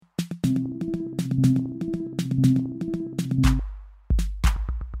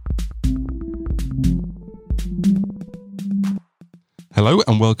Hello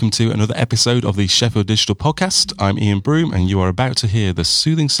and welcome to another episode of the Sheffield Digital Podcast. I'm Ian Broom and you are about to hear the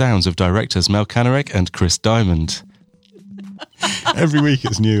soothing sounds of directors Mel Kanarek and Chris Diamond. Every week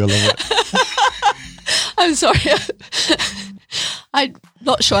it's new, I love it. I'm sorry. I'm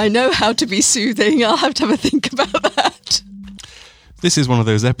not sure I know how to be soothing. I'll have to have a think about that. This is one of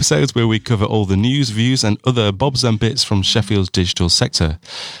those episodes where we cover all the news, views and other bobs and bits from Sheffield's digital sector.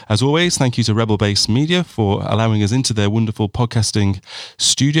 As always, thank you to Rebel Base Media for allowing us into their wonderful podcasting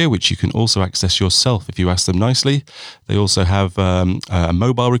studio, which you can also access yourself if you ask them nicely. They also have a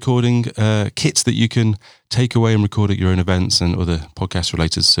mobile recording kit that you can take away and record at your own events and other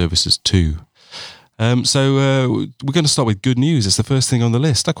podcast-related services too. So we're going to start with good news. It's the first thing on the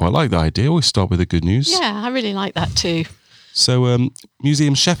list. I quite like that idea. Always start with the good news. Yeah, I really like that too. So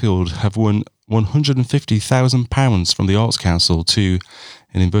Museum Sheffield have won £150,000 from the Arts Council to,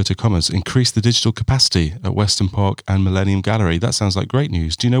 in inverted commas, increase the digital capacity at Weston Park and Millennium Gallery. That sounds like great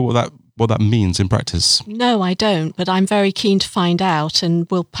news. Do you know what that means in practice? No, I don't, but I'm very keen to find out and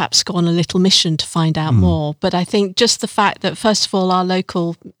we'll perhaps go on a little mission to find out more. But I think just the fact that, first of all, our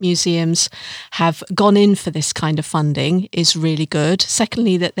local museums have gone in for this kind of funding is really good.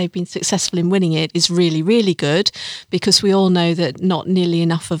 Secondly, that they've been successful in winning it is really, really good, because we all know that not nearly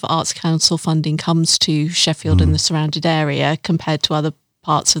enough of Arts Council funding comes to Sheffield and the surrounded area compared to other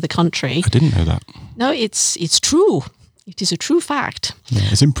parts of the country. I didn't know that. No, it's true. It is a true fact. Yeah,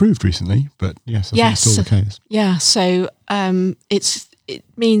 it's improved recently, but yes, I think it's still the case. Yeah, so it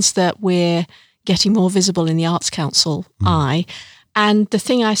means that we're getting more visible in the Arts Council eye. And the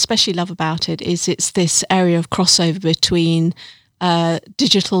thing I especially love about it is it's this area of crossover between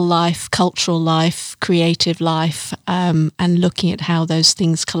digital life, cultural life, creative life, and looking at how those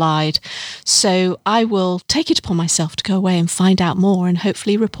things collide. So I will take it upon myself to go away and find out more and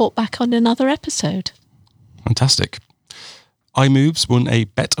hopefully report back on another episode. Fantastic. iMoves won a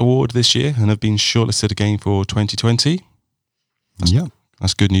BET award this year and have been shortlisted again for 2020.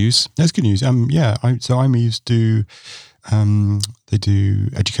 That's good news. That's good news. So iMoves do they do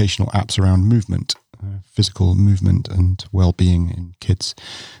educational apps around movement, physical movement and well-being in kids,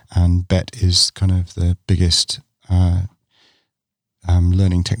 and BET is kind of the biggest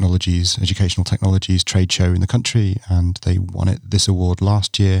learning technologies, educational technologies trade show in the country, and they won this award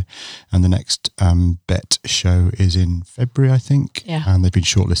last year, and the next BET show is in February, I think, and they've been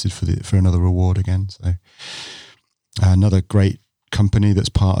shortlisted for another award again. So another great company that's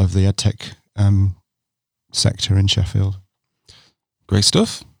part of the EdTech sector in Sheffield. Great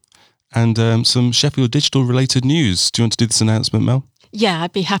stuff. And some Sheffield digital related news. Do you want to do this announcement, Mel? Yeah,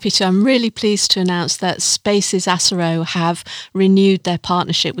 I'd be happy to. I'm really pleased to announce that Spaces Acero have renewed their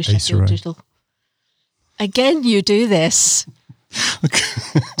partnership with Sheffield Digital. Again, you do this.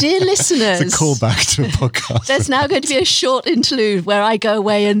 Dear listeners. It's a callback to a podcast. There's now going to be a short interlude where I go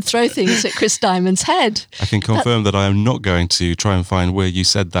away and throw things at Chris Diamond's head. I can confirm that I am not going to try and find where you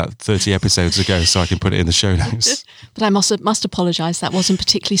said that 30 episodes ago so I can put it in the show notes. But I must apologise. That wasn't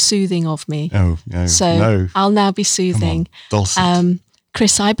particularly soothing of me. Oh, no. So no. I'll now be soothing. Dulcet.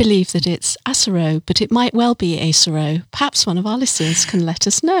 Chris, I believe that it's Acero, but it might well be Acero. Perhaps one of our listeners can let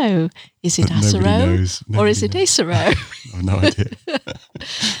us know. Is it Acero or is it Acero? I have no idea.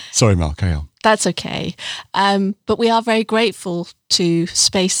 Sorry, Mel, carry on. That's okay. But we are very grateful to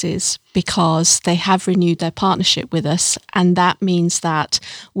Spaces because they have renewed their partnership with us, and that means that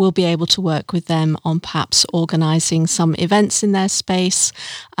we'll be able to work with them on perhaps organising some events in their space.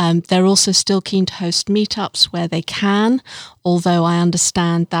 They're also still keen to host meetups where they can, although I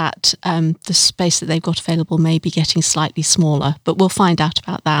understand that the space that they've got available may be getting slightly smaller, but we'll find out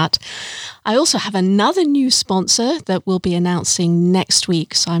about that. I also have another new sponsor that we'll be announcing next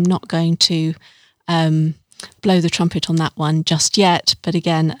week, so I'm not going to blow the trumpet on that one just yet. But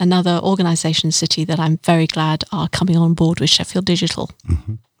again, another organisation city that I'm very glad are coming on board with Sheffield Digital.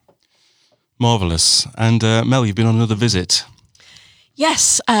 Mm-hmm. Marvellous. And Mel, you've been on another visit.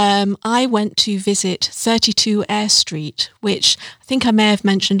 Yes, I went to visit 32 Eyre Street, which I think I may have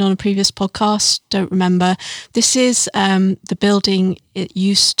mentioned on a previous podcast, don't remember. This is the building, it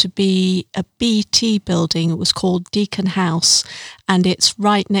used to be a BT building. It was called Deacon House, and it's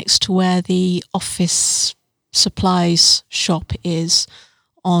right next to where the office supplies shop is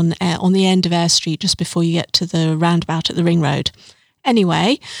on the end of Eyre Street, just before you get to the roundabout at the Ring Road.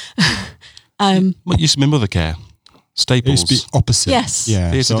 Anyway. What used to be Mothercare? Staples. It used to be opposite. Yes.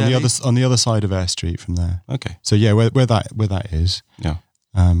 Yeah. So on the other side of Eyre Street from there. Okay. So yeah, where that is. Yeah.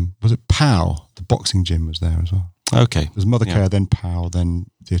 Was it POW? The boxing gym was there as well. Okay. There's Mothercare, then POW, then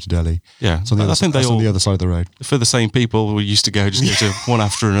Theatre Deli. Yeah. So I think on the other side of the road. For the same people, we used to go to 1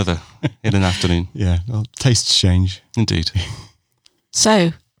 after another in an afternoon. Yeah. Well, tastes change. Indeed. Yeah. Well, tastes change. Indeed. Tastes change. Indeed. Yeah. Well, tastes change. Indeed.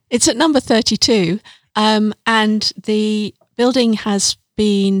 So it's at number 32, and the building has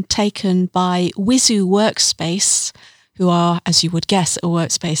been taken by Wizu Workspace, who are, as you would guess, a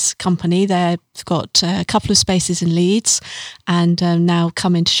workspace company. They've got a couple of spaces in Leeds and now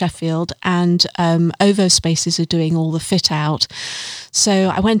come into Sheffield, and OVO Spaces are doing all the fit out.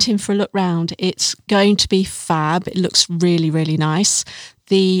 So I went in for a look round. It's going to be fab. It looks really, really nice.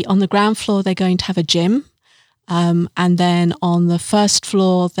 On the ground floor, they're going to have a gym. And then on the first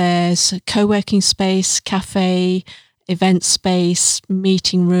floor, there's a co-working space, cafe, event space,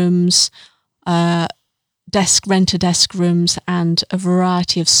 meeting rooms, rent-a-desk rooms, and a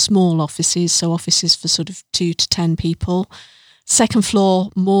variety of small offices, so offices for sort of 2 to 10 people. Second floor,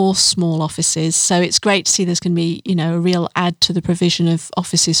 more small offices. So it's great to see there's going to be, a real add to the provision of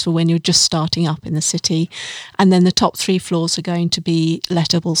offices for when you're just starting up in the city. And then the top 3 floors are going to be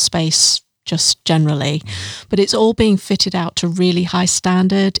lettable space just generally. But it's all being fitted out to really high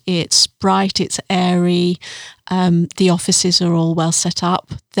standard. It's bright, it's airy. The offices are all well set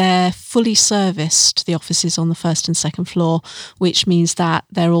up. They're fully serviced, the offices on the first and second floor, which means that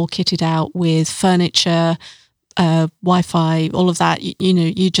they're all kitted out with furniture, Wi-Fi, all of that.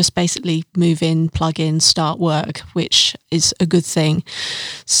 You just basically move in, plug in, start work, which is a good thing.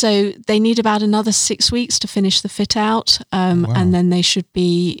 So they need about another 6 weeks to finish the fit out, Wow. and then they should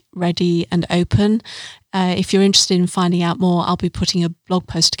be ready and open. If you're interested in finding out more, I'll be putting a blog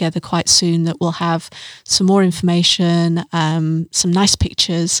post together quite soon that will have some more information, some nice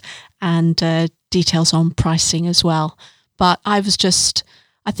pictures, and details on pricing as well. But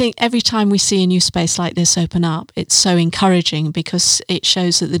I think every time we see a new space like this open up, it's so encouraging because it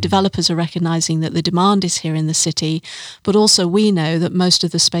shows that the developers are recognising that the demand is here in the city, but also we know that most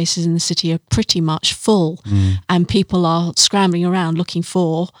of the spaces in the city are pretty much full, and people are scrambling around looking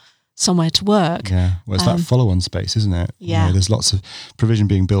for somewhere to work. Yeah, well, it's that follow-on space, isn't it? Yeah. There's lots of provision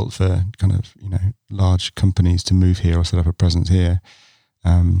being built for kind of, large companies to move here or set up a presence here.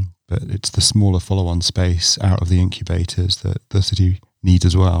 But it's the smaller follow-on space out of the incubators that the city needs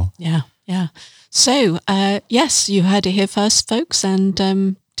as well. Yeah. So, yes, you heard it here first, folks, and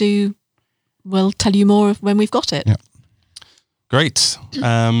we'll tell you more when we've got it. Yeah. Great.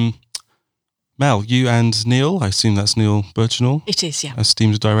 Mel, you and Neil, I assume that's Neil Birchinall. It is, yeah.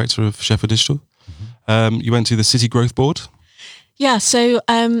 Esteemed Director of Sheffield Digital. You went to the City Growth Board. Yeah, so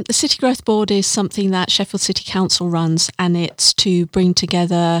the City Growth Board is something that Sheffield City Council runs, and it's to bring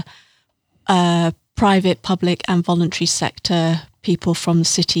together private, public and voluntary sector people from the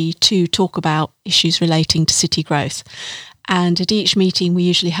city to talk about issues relating to city growth. And at each meeting, we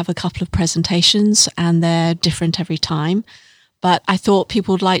usually have a couple of presentations, and they're different every time. But I thought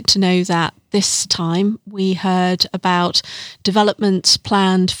people would like to know that this time we heard about developments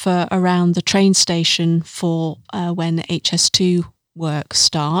planned for around the train station for when HS2 work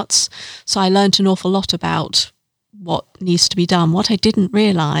starts. So I learned an awful lot about what needs to be done. What I didn't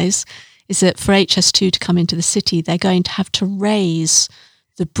realise is that for HS2 to come into the city, they're going to have to raise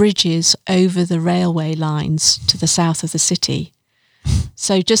the bridges over the railway lines to the south of the city.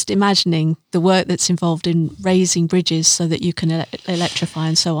 So just imagining the work that's involved in raising bridges so that you can electrify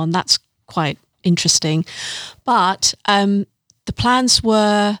and so on, that's quite interesting. But the plans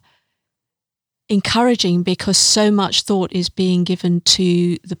were encouraging because so much thought is being given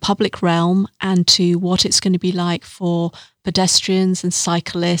to the public realm and to what it's going to be like for pedestrians and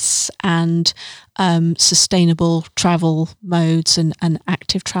cyclists and sustainable travel modes and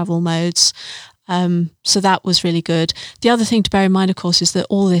active travel modes. So that was really good. The other thing to bear in mind, of course, is that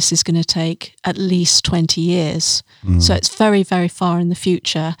all this is going to take at least 20 years. So it's very, very far in the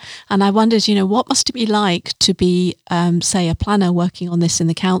future. And I wondered, what must it be like to be, say, a planner working on this in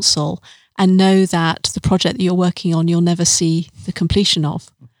the council and know that the project that you're working on, you'll never see the completion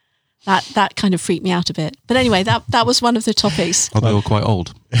of. That kind of freaked me out a bit. But anyway, that was one of the topics. Are they all quite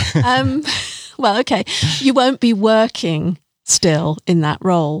old? Well, okay. You won't be working still in that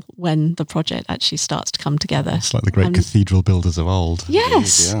role when the project actually starts to come together. It's like the great cathedral builders of old.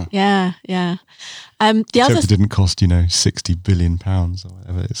 Yes. Indeed, yeah. The Except other it didn't cost, £60 billion or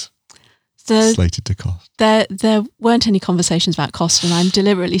whatever it's slated to cost. There weren't any conversations about cost, and I'm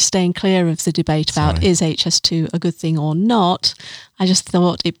deliberately staying clear of the debate about is HS2 a good thing or not. I just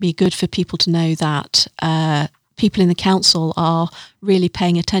thought it'd be good for people to know that people in the council are really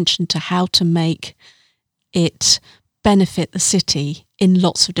paying attention to how to make it benefit the city in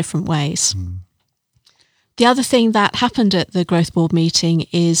lots of different ways. The other thing that happened at the Growth Board meeting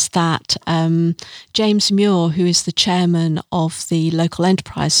is that James Muir, who is the chairman of the Local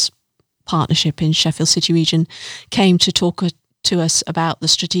Enterprise Partnership in Sheffield City Region, came to talk to us about the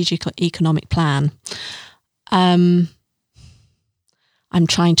Strategic Economic Plan. I'm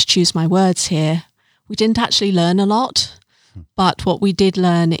trying to choose my words here. We didn't actually learn a lot, but what we did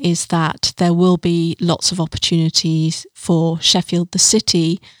learn is that there will be lots of opportunities for Sheffield, the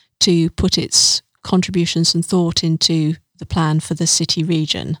city, to put its contributions and thought into the plan for the city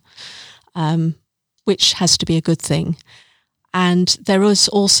region, which has to be a good thing. And there is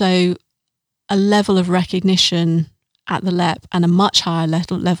also a level of recognition at the LEP and a much higher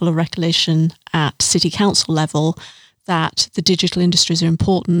level of recognition at city council level that the digital industries are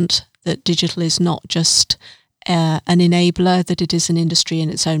important, that digital is not just an enabler, that it is an industry in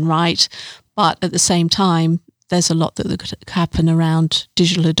its own right, but at the same time, there's a lot that could happen around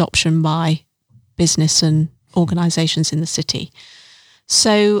digital adoption by business and organisations in the city.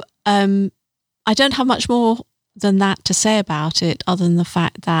 So I don't have much more than that to say about it, other than the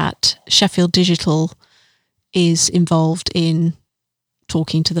fact that Sheffield Digital is involved in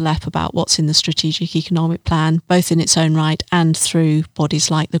talking to the LEP about what's in the strategic economic plan, both in its own right and through bodies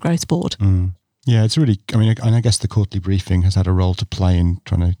like the Growth Board. Yeah, it's really, I mean, and I guess the quarterly briefing has had a role to play in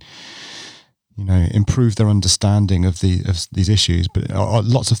trying to, improve their understanding of these issues, but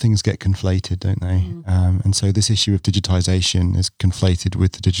lots of things get conflated, don't they? And so this issue of digitization is conflated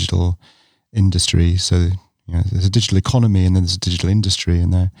with the digital industry. So, there's a digital economy and then there's a digital industry,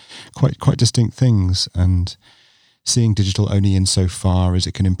 and they're quite distinct things. And seeing digital only in so far as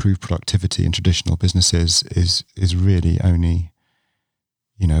it can improve productivity in traditional businesses is really only,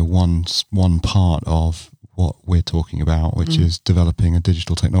 one part of what we're talking about, which is developing a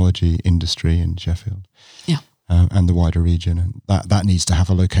digital technology industry in Sheffield, and the wider region. And that needs to have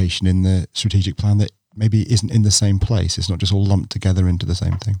a location in the strategic plan that maybe isn't in the same place. It's not just all lumped together into the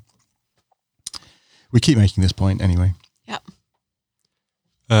same thing. We keep making this point anyway. Yep.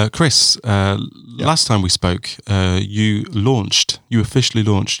 Chris, last time we spoke, you officially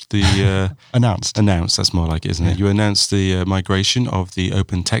launched the... Announced, that's more like it, isn't it? You announced the migration of the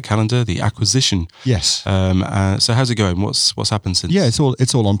Open Tech Calendar, the acquisition. Yes. So how's it going? What's happened since? Yeah, it's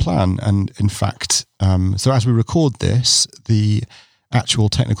all on plan. And in fact, so as we record this, the actual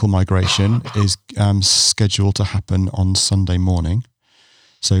technical migration is scheduled to happen on Sunday morning.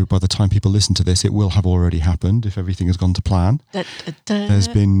 So by the time people listen to this, it will have already happened if everything has gone to plan. There's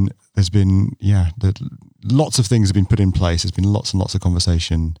been lots of things have been put in place. There's been lots and lots of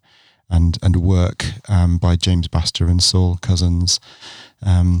conversation and work by James Baster and Saul Cousins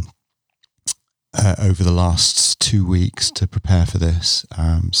over the last 2 weeks to prepare for this.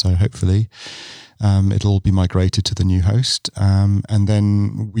 So hopefully it'll all be migrated to the new host, and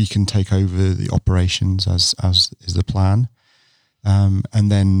then we can take over the operations as is the plan.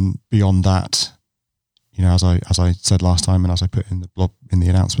 And then beyond that, as I said last time, and as I put in the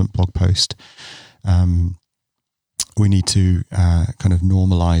announcement blog post, we need to kind of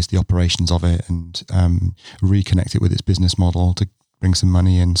normalise the operations of it and reconnect it with its business model to bring some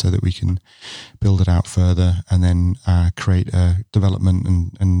money in so that we can build it out further, and then create a development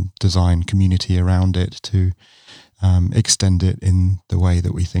and design community around it to extend it in the way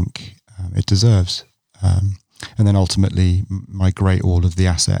that we think it deserves. And then ultimately migrate all of the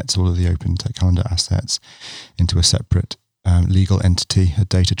assets, all of the Open Tech Calendar assets, into a separate legal entity, a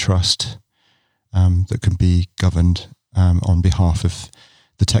data trust that can be governed on behalf of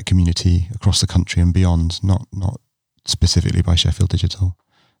the tech community across the country and beyond, not specifically by Sheffield Digital.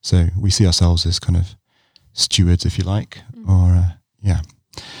 So we see ourselves as kind of stewards, if you like, or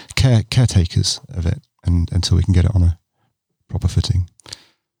caretakers of it, and until we can get it on a proper footing.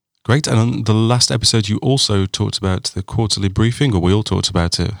 Great. And on the last episode, you also talked about the quarterly briefing, or we all talked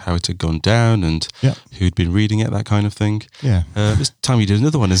about it, how it had gone down and who'd been reading it, that kind of thing. Yeah. This time you did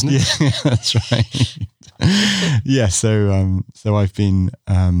another one, isn't it? Yeah, that's right. Yeah. So I've been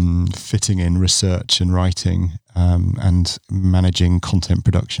fitting in research and writing and managing content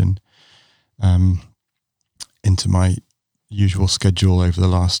production into my usual schedule over the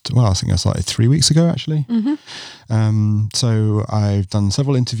last, I think I started 3 weeks ago actually. So I've done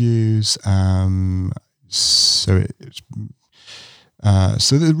several interviews. So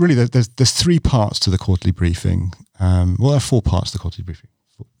there's 3 parts to the quarterly briefing. There are 4 parts to the quarterly briefing.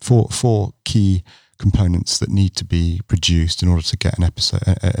 Four key components that need to be produced in order to get an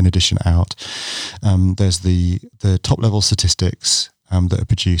edition out. There's the top level statistics that are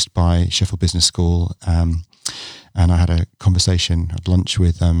produced by Sheffield Business School. And I had a conversation at lunch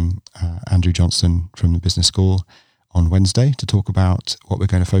with Andrew Johnson from the business school on Wednesday to talk about what we're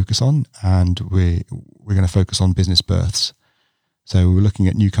going to focus on. And we're going to focus on business births. So we're looking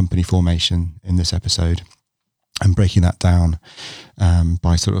at new company formation in this episode and breaking that down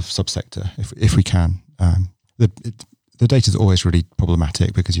by sort of subsector, if we can. The data is always really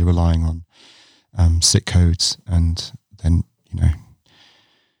problematic because you're relying on SIC codes, and then,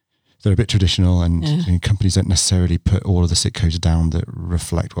 they're a bit traditional, and companies don't necessarily put all of the SIT codes down that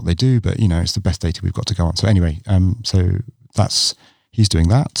reflect what they do, but it's the best data we've got to go on. So anyway, so he's doing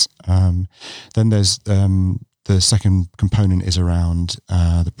that. Then there's the second component is around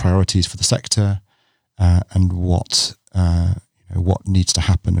the priorities for the sector and what needs to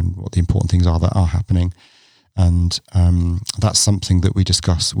happen and what the important things are that are happening. And that's something that we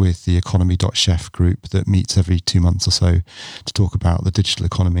discuss with the economy.chef group that meets every 2 months or so to talk about the digital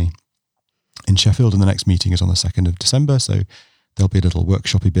economy in Sheffield. And the next meeting is on the 2nd of December. So there'll be a little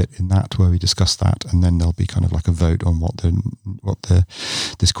workshopy bit in that where we discuss that. And then there'll be kind of like a vote on what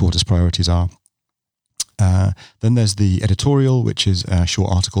this quarter's priorities are. Then there's the editorial, which is a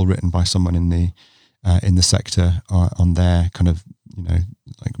short article written by someone in the sector on their kind of,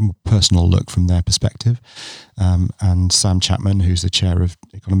 like more personal look from their perspective. And Sam Chapman, who's the chair of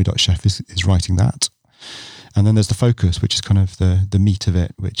economy.chef, is writing that. And then there's the focus, which is kind of the meat of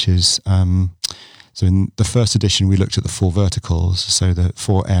it, which is, so in the first edition, we looked at the 4 verticals. So the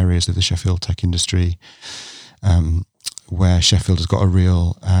 4 areas of the Sheffield tech industry, where Sheffield has got a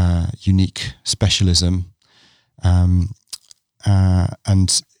real unique specialism. And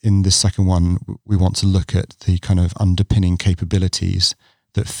in this second one, we want to look at the kind of underpinning capabilities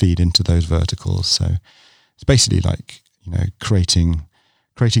that feed into those verticals. So it's basically like, creating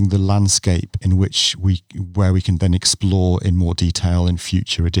the landscape in which where we can then explore in more detail in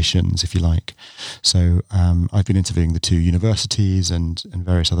future editions, if you like. So I've been interviewing the 2 universities and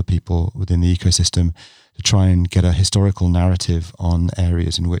various other people within the ecosystem to try and get a historical narrative on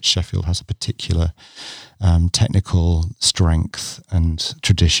areas in which Sheffield has a particular technical strength and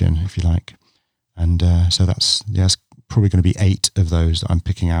tradition, if you like. And so that's probably going to be 8 of those that I'm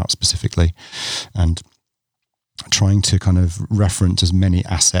picking out specifically, and trying to kind of reference as many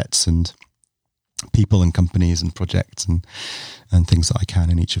assets and people and companies and projects and things that I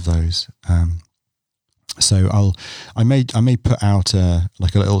can in each of those. So I may put out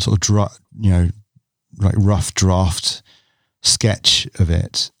like a little sort of like rough draft sketch of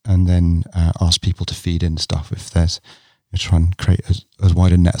it, and then ask people to feed in stuff if there's, try and create as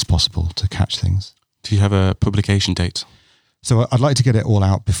wide a net as possible to catch things. Do you have a publication date? So I'd like to get it all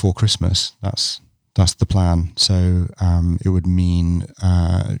out before Christmas. That's the plan. So it would mean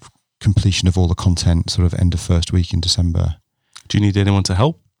completion of all the content sort of end of first week in December. Do you need anyone to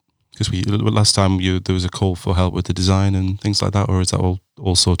help? Because last time there was a call for help with the design and things like that, or is that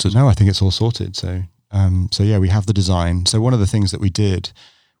all sorted? No, I think it's all sorted. So yeah, we have the design. So one of the things that we did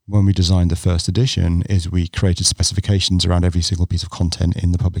when we designed the first edition is we created specifications around every single piece of content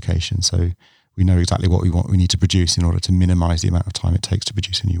in the publication. So we know exactly what we need to produce in order to minimize the amount of time it takes to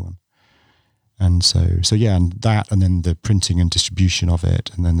produce a new one. And so yeah, and that, and then the printing and distribution of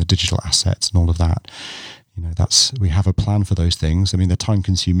it, and then the digital assets and all of that, we have a plan for those things. I mean, they're time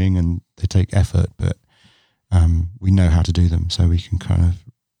consuming and they take effort, but we know how to do them, so we can kind of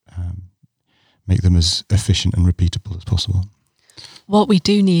make them as efficient and repeatable as possible. What we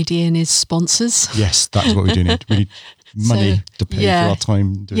do need, Ian, is sponsors. Yes, that's what we do need. We need money to pay for our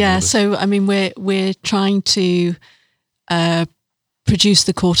time doing all this. So I mean, we're trying to produce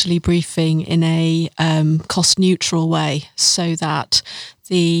the quarterly briefing in a cost neutral way, so that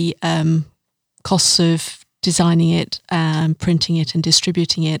the costs of designing it, printing it and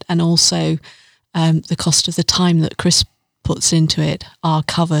distributing it, and also the cost of the time that Chris puts into it are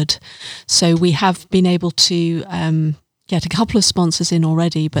covered. So we have been able to get a couple of sponsors in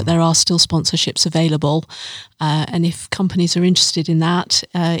already, but there are still sponsorships available. And if companies are interested in that,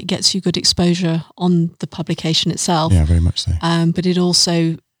 it gets you good exposure on the publication itself. Yeah, very much so. But it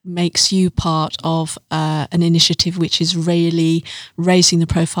also makes you part of an initiative which is really raising the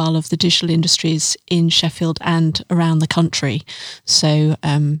profile of the digital industries in Sheffield and around the country. So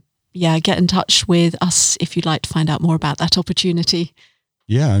get in touch with us if you'd like to find out more about that opportunity.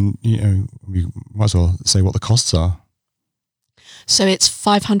 Yeah, and we might as well say what the costs are. So it's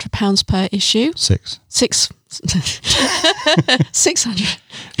 £500 per issue. 600.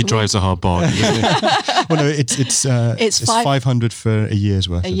 He drives a hard bargain, doesn't he? Well, no, it's 500 for a year's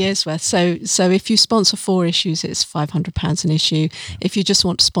worth. A year's worth. So if you sponsor 4 issues, it's £500 an issue. If you just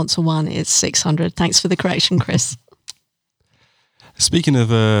want to sponsor 1, it's 600. Thanks for the correction, Chris. Speaking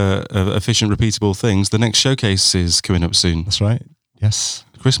of efficient, repeatable things, the next showcase is coming up soon. That's right. Yes.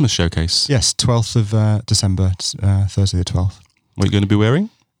 Christmas showcase. Yes, 12th of December, Thursday the 12th. What are you going to be wearing?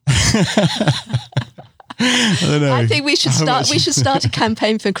 I don't know. I think we should start. We should start a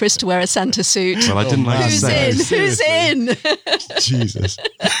campaign for Chris to wear a Santa suit. Well, I didn't like to say. Who's in? Jesus.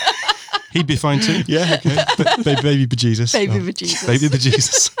 He'd be fine too. Yeah. Okay. Baby bejesus. Baby bejesus. Baby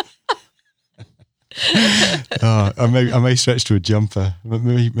bejesus. I may stretch to a jumper.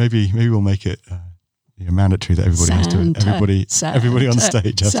 Maybe we'll make it mandatory that everybody has to. Everybody on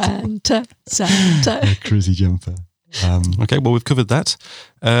stage has Santa. a cruisy jumper. Okay, well, we've covered that.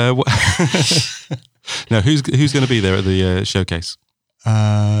 Now, who's going to be there at the showcase?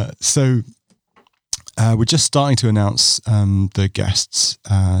 So we're just starting to announce the guests.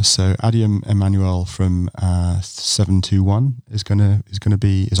 So Adium Emmanuel from 721 is going to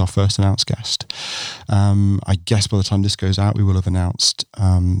be our first announced guest. I guess by the time this goes out, we will have announced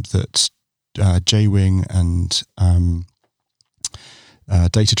that J-Wing and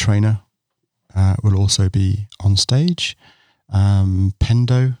Data Trainer will also be on stage.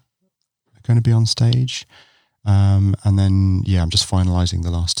 Pendo are going to be on stage. And then, I'm just finalising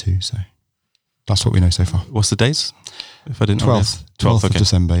the last two. So that's what we know so far. What's the dates? If I didn't 12th okay. of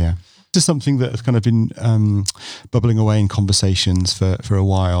December, yeah. This is something that has kind of been bubbling away in conversations for a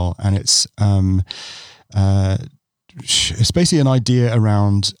while. And it's basically an idea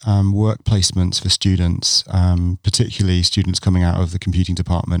around work placements for students, particularly students coming out of the computing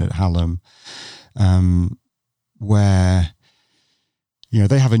department at Hallam, where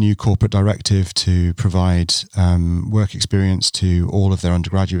they have a new corporate directive to provide work experience to all of their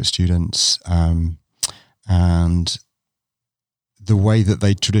undergraduate students, and the way that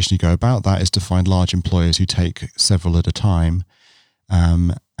they traditionally go about that is to find large employers who take several at a time.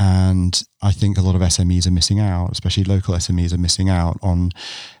 And I think a lot of SMEs are missing out, especially local SMEs are missing out on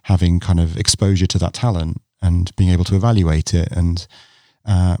having kind of exposure to that talent and being able to evaluate it. And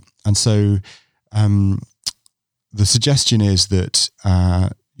so the suggestion is that,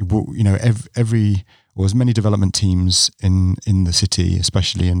 every or as many development teams in the city,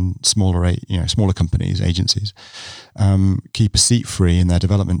 especially in smaller companies, agencies, keep a seat free in their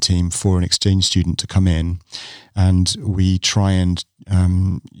development team for an exchange student to come in, and we try and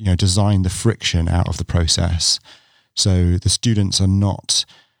design the friction out of the process, so the students are not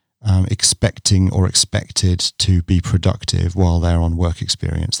expecting or expected to be productive while they're on work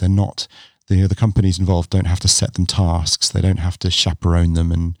experience. They're not. The companies involved don't have to set them tasks. They don't have to chaperone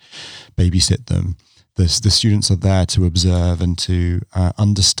them and babysit them. The students are there to observe and to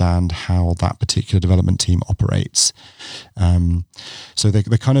understand how that particular development team operates. So they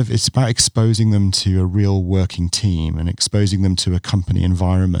kind of, it's about exposing them to a real working team and exposing them to a company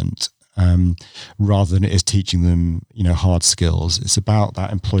environment, rather than it is teaching them, hard skills. It's about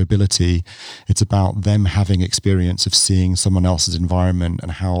that employability. It's about them having experience of seeing someone else's environment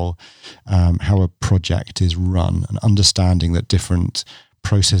and how a project is run, and understanding that different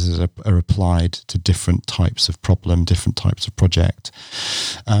processes are applied to different types of problem, different types of project,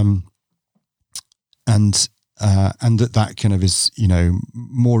 and that kind of is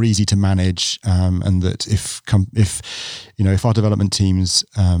more easy to manage, and that if our development teams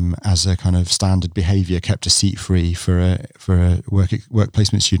as a kind of standard behaviour kept a seat free for a work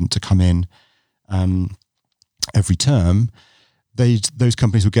placement student to come in every term, those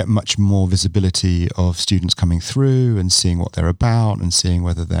companies will get much more visibility of students coming through and seeing what they're about and seeing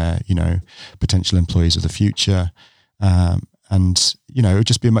whether they're potential employees of the future. And it would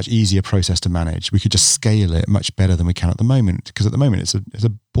just be a much easier process to manage. We could just scale it much better than we can at the moment, because at the moment it's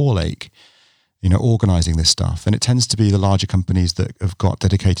a ball ache, organising this stuff. And it tends to be the larger companies that have got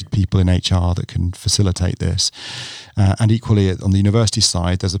dedicated people in HR that can facilitate this. And equally on the university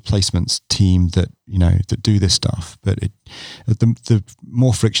side, there's a placements team that do this stuff. But the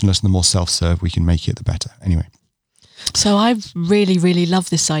more frictionless and the more self-serve we can make it, the better. Anyway. So I really, really love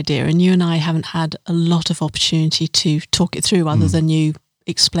this idea, and you and I haven't had a lot of opportunity to talk it through other than you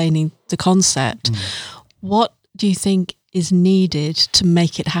explaining the concept. What do you think is needed to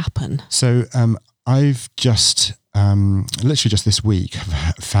make it happen? So I've just, literally just this week,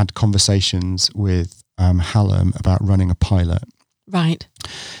 I've had conversations with Hallam about running a pilot. Right.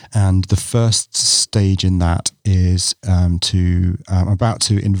 And the first stage in that is I'm about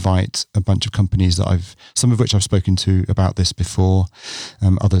to invite a bunch of companies that some of which I've spoken to about this before,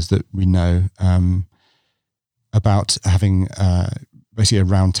 others that we know, about having basically a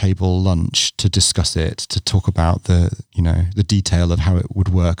roundtable lunch to discuss it, to talk about the detail of how it would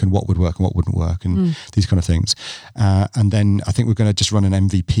work and what would work and what wouldn't work and these kind of things. And then I think we're going to just run an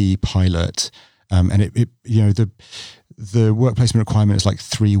MVP pilot, and the work placement requirement is like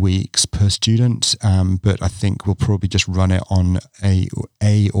 3 weeks per student, but I think we'll probably just run it on a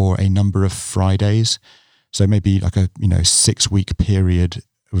number of Fridays. So maybe like a 6-week period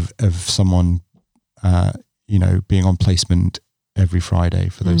of someone being on placement every Friday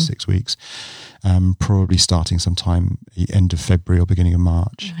for those 6 weeks, probably starting sometime end of February or beginning of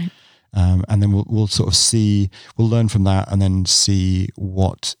March. Right. And then we'll sort of we'll learn from that, and then see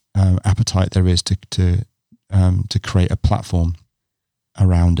what appetite there is to to create a platform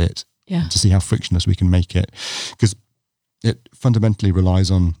around it, to see how frictionless we can make it, because it fundamentally relies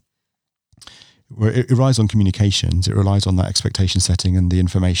on communications. It relies on that expectation setting and the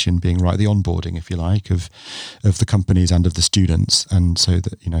information being right, the onboarding, if you like, of the companies and of the students, and so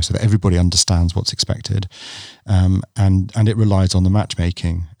that everybody understands what's expected, and it relies on the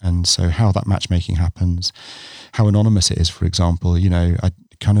matchmaking, and so how that matchmaking happens, how anonymous it is, for example.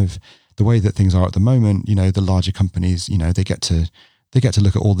 The way that things are at the moment, the larger companies, they get to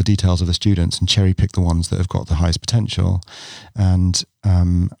look at all the details of the students and cherry pick the ones that have got the highest potential. And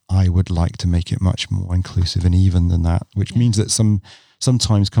I would like to make it much more inclusive and even than that, which means that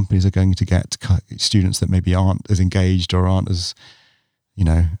sometimes companies are going to get students that maybe aren't as engaged or aren't as,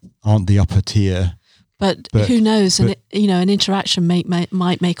 aren't the upper tier. But who knows? An interaction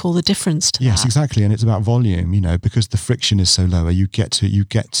might make all the difference to that. Yes, exactly. And it's about volume, because the friction is so lower. You get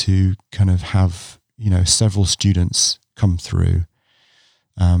to kind of have, several students come through.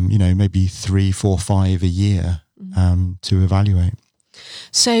 Maybe 3, 4, 5 a year to evaluate.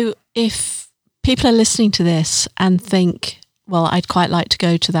 So if people are listening to this and think, well, I'd quite like to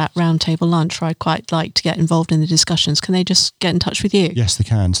go to that roundtable lunch, or I'd quite like to get involved in the discussions, can they just get in touch with you? Yes, they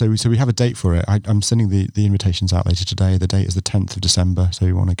can. So we have a date for it. I'm sending the invitations out later today. The date is the 10th of December, so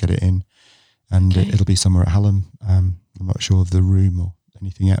we want to get it in. And it'll be somewhere at Hallam. I'm not sure of the room or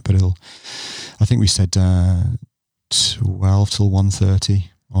anything yet, but I think we said 12 till 1:30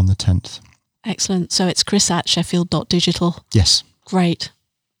 on the 10th. Excellent. So it's chris@sheffield.digital. Yes. Great.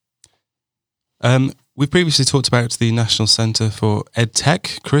 We've previously talked about the National Centre for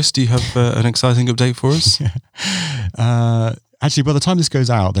EdTech. Chris, do you have an exciting update for us? Actually, by the time this goes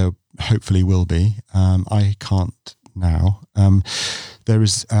out, there hopefully will be. I can't now. There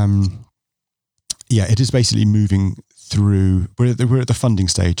is, it is basically moving through. We're at the funding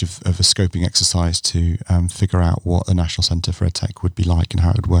stage of a scoping exercise to figure out what the National Centre for EdTech would be like and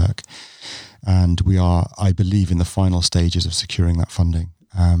how it would work. And we are, I believe, in the final stages of securing that funding.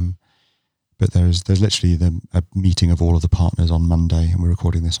 But there's literally a meeting of all of the partners on Monday, and we're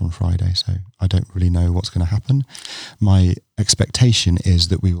recording this on Friday, so I don't really know what's going to happen. My expectation is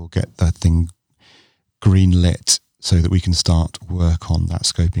that we will get that thing green lit so that we can start work on that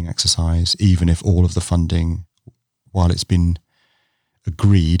scoping exercise, even if all of the funding, while it's been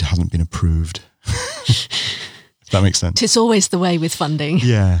agreed, hasn't been approved. If that makes sense. It's always the way with funding.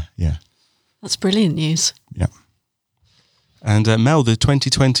 Yeah. That's brilliant news. Yeah. And Mel, the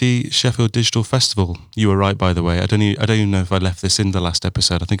 2020 Sheffield Digital Festival. You were right, by the way. I don't even know if I left this in the last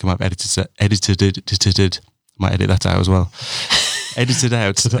episode. I think I might have edited. Might edit that out as well. Edited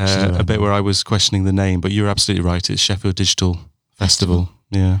out a bit where I was questioning the name, but you're absolutely right. It's Sheffield Digital Festival.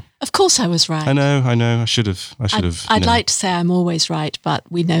 Yeah. Of course, I was right. I know. I should have. I'd like to say I'm always right, but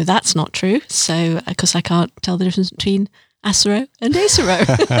we know that's not true. So, because I can't tell the difference between acero and acero.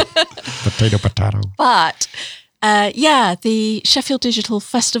 Potato. But. The Sheffield Digital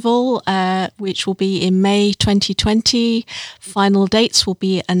Festival, which will be in May 2020. Final dates will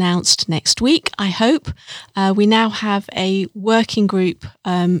be announced next week, I hope. We now have a working group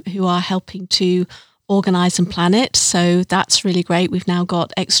who are helping to organise and plan it. So that's really great. We've now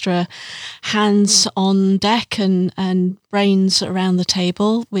got extra hands on deck and brains around the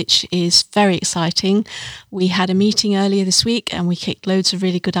table, which is very exciting. We had a meeting earlier this week and we kicked loads of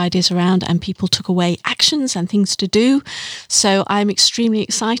really good ideas around and people took away actions and things to do. So I'm extremely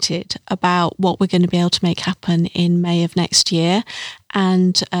excited about what we're going to be able to make happen in May of next year.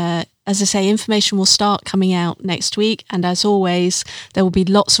 And as I say, information will start coming out next week. And as always, there will be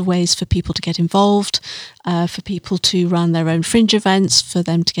lots of ways for people to get involved, for people to run their own fringe events, for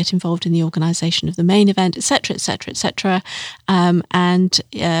them to get involved in the organisation of the main event, etc., etc., etc. And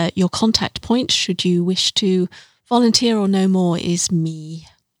your contact point, should you wish to volunteer or know more, is me.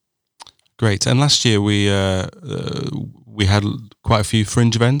 Great. And last year we had quite a few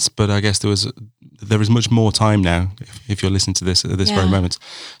fringe events, but I guess there is much more time now, if you're listening to this at this very moment,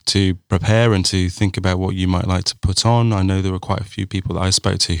 to prepare and to think about what you might like to put on. I know there were quite a few people that I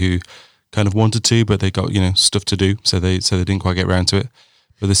spoke to who kind of wanted to, but they got stuff to do, so they didn't quite get around to it.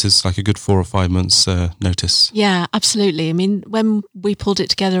 But this is like a good 4 or 5 months notice. Yeah, absolutely. I mean, when we pulled it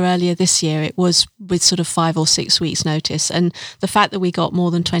together earlier this year, it was with sort of 5 or 6 weeks notice. And the fact that we got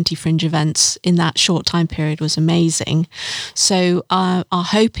more than 20 fringe events in that short time period was amazing. So our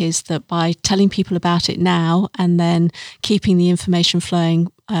hope is that by telling people about it now and then keeping the information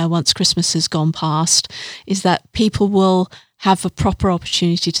flowing once Christmas has gone past, is that people will have a proper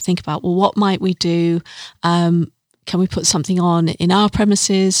opportunity to think about, well, what might we do? Can we put something on in our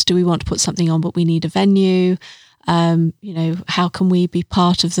premises? Do we want to put something on but we need a venue? How can we be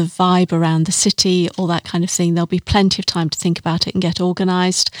part of the vibe around the city, all that kind of thing. There'll be plenty of time to think about it and get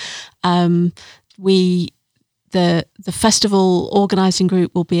organised. The festival organising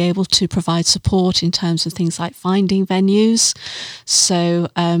group will be able to provide support in terms of things like finding venues. So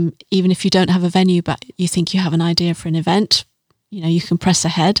even if you don't have a venue, but you think you have an idea for an event, you can press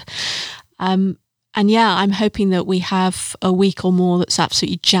ahead. I'm hoping that we have a week or more that's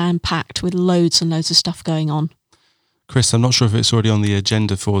absolutely jam-packed with loads and loads of stuff going on. Chris, I'm not sure if it's already on the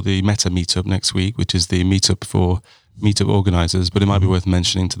agenda for the Meta meetup next week, which is the meetup for meetup organisers, but it might be worth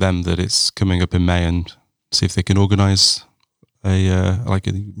mentioning to them that it's coming up in May and see if they can organise what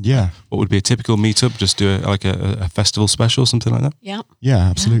would be a typical meetup, just do a festival special, something like that. Yeah,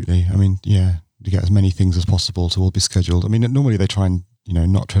 absolutely. I mean, to get as many things as possible to all be scheduled. I mean, normally they try and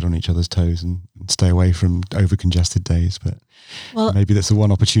not tread on each other's toes and stay away from over congested days, but maybe that's the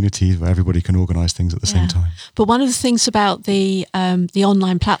one opportunity where everybody can organise things at the same time. But one of the things about the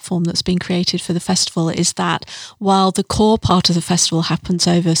online platform that's been created for the festival is that while the core part of the festival happens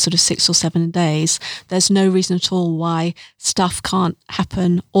over sort of 6 or 7 days, there's no reason at all why stuff can't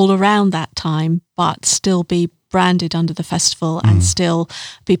happen all around that time, but still be branded under the festival and still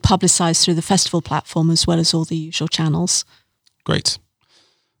be publicised through the festival platform as well as all the usual channels. Great.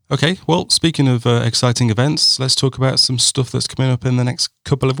 Okay, well, speaking of exciting events, let's talk about some stuff that's coming up in the next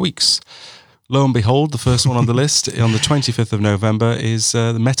couple of weeks. Lo and behold, the first one on the list on the 25th of November is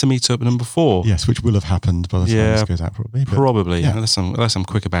the Meta Meetup number 4. Yes, which will have happened by the time this goes out, probably. Probably, unless I'm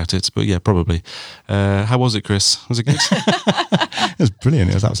quick about it, but probably. How was it, Chris? Was it good? It was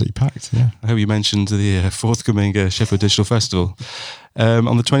brilliant. It was absolutely packed, yeah. I hope you mentioned the forthcoming Sheffield Digital Festival.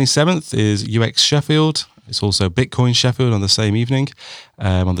 On the 27th is UX Sheffield. It's also Bitcoin Sheffield on the same evening.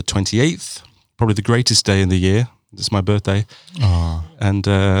 On the 28th, probably the greatest day in the year. It's my birthday. And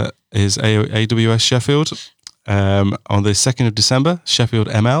is AWS Sheffield. On the 2nd of December, Sheffield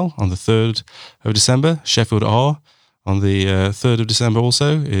ML. On the 3rd of December, Sheffield R. On the 3rd of December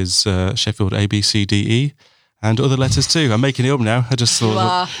also is Sheffield ABCDE. And other letters too. I'm making it up now. I just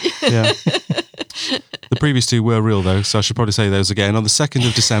thought... Yeah. The previous two were real though, so I should probably say those again. On the 2nd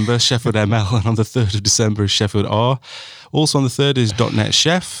of December, Sheffield ML, and on the 3rd of December is Sheffield R. Also on the 3rd is .NET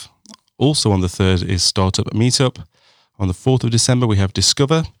Chef. Also on the 3rd is Startup Meetup. On the 4th of December, we have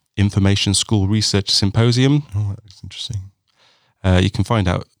Discover, Information School Research Symposium. Oh, that's interesting. You can find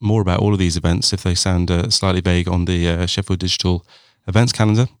out more about all of these events if they sound slightly vague on the Sheffield Digital events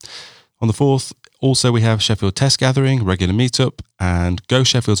calendar. On the 4th, also we have Sheffield Test Gathering, regular meetup, and Go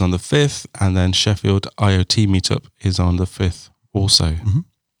Sheffield's on the 5th, and then Sheffield IoT meetup is on the 5th also. Mm-hmm.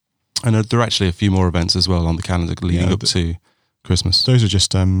 And there are actually a few more events as well on the calendar leading up to Christmas. Those are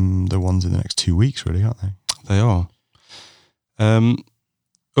just the ones in the next 2 weeks, really, aren't they? They are.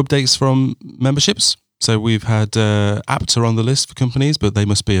 Updates from memberships. So we've had apps are on the list for companies, but they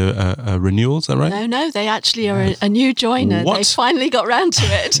must be a renewal, is that right? No, they actually are a new joiner. What? They finally got round to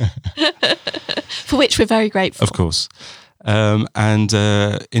it, for which we're very grateful. Of course. And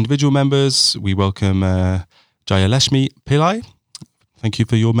individual members, we welcome Jayalashmi Pillai. Thank you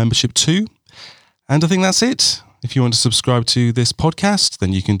for your membership too. And I think that's it. If you want to subscribe to this podcast,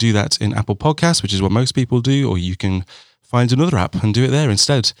 then you can do that in Apple Podcasts, which is what most people do, or you can find another app and do it there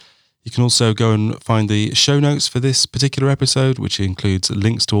instead. You can also go and find the show notes for this particular episode, which includes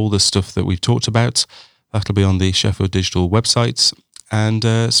links to all the stuff that we've talked about. That'll be on the Sheffield Digital website.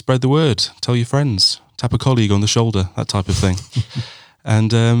 And spread the word. Tell your friends. Tap a colleague on the shoulder, that type of thing.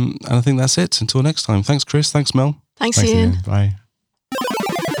 And I think that's it. Until next time. Thanks, Chris. Thanks, Mel. Thanks Ian. Bye.